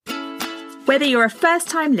Whether you're a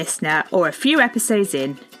first-time listener or a few episodes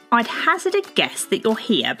in, I'd hazard a guess that you're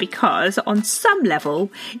here because, on some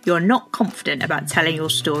level, you're not confident about telling your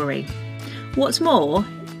story. What's more,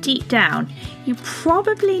 deep down, you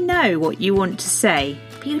probably know what you want to say,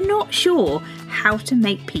 but you're not sure how to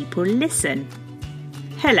make people listen.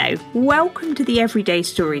 Hello, welcome to The Everyday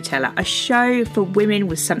Storyteller, a show for women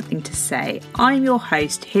with something to say. I'm your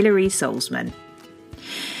host, Hilary Solzman.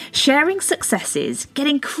 Sharing successes,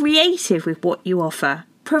 getting creative with what you offer,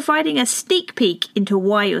 providing a sneak peek into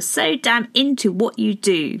why you're so damn into what you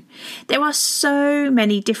do. There are so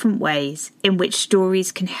many different ways in which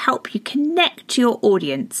stories can help you connect to your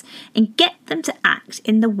audience and get them to act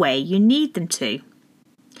in the way you need them to.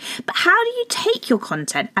 But how do you take your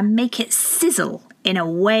content and make it sizzle in a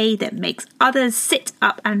way that makes others sit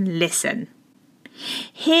up and listen?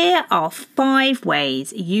 Here are 5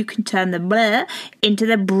 ways you can turn the blur into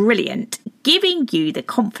the brilliant, giving you the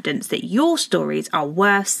confidence that your stories are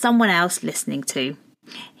worth someone else listening to.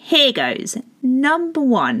 Here goes. Number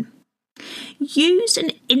 1. Use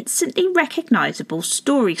an instantly recognisable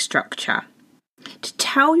story structure to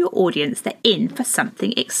tell your audience they're in for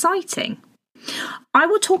something exciting. I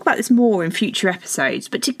will talk about this more in future episodes,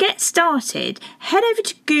 but to get started, head over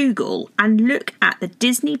to Google and look at the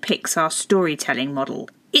Disney Pixar storytelling model.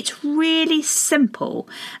 It's really simple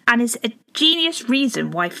and is a genius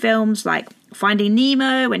reason why films like Finding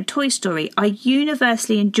Nemo and Toy Story are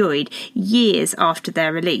universally enjoyed years after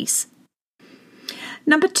their release.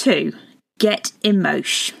 Number 2, get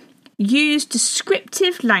emotion. Use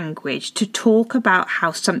descriptive language to talk about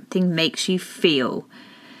how something makes you feel,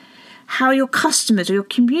 how your customers or your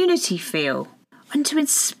community feel, and to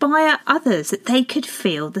inspire others that they could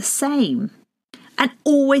feel the same. And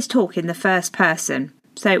always talk in the first person,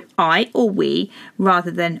 so I or we,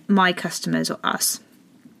 rather than my customers or us.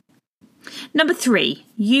 Number 3,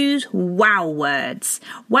 use wow words.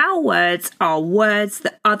 Wow words are words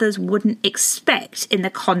that others wouldn't expect in the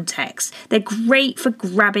context. They're great for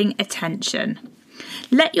grabbing attention.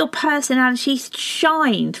 Let your personality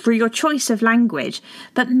shine through your choice of language,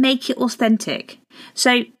 but make it authentic.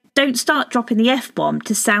 So don't start dropping the F-bomb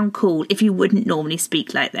to sound cool if you wouldn't normally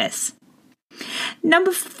speak like this.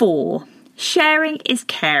 Number 4, sharing is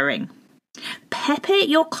caring. Pepper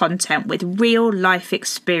your content with real life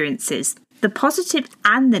experiences, the positive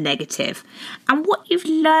and the negative, and what you've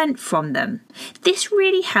learned from them. This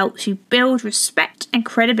really helps you build respect and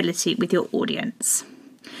credibility with your audience.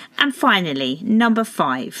 And finally, number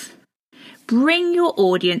 5, bring your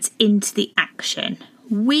audience into the action.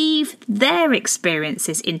 Weave their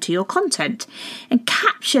experiences into your content and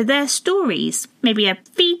capture their stories, maybe a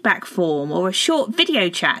feedback form or a short video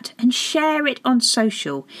chat, and share it on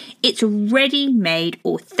social. It's ready-made,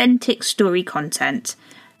 authentic story content.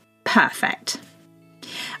 Perfect.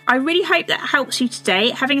 I really hope that helps you today,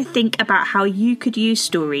 having a think about how you could use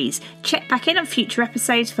stories. Check back in on future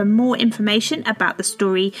episodes for more information about the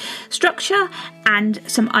story structure and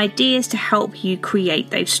some ideas to help you create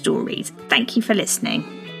those stories. Thank you for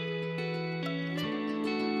listening.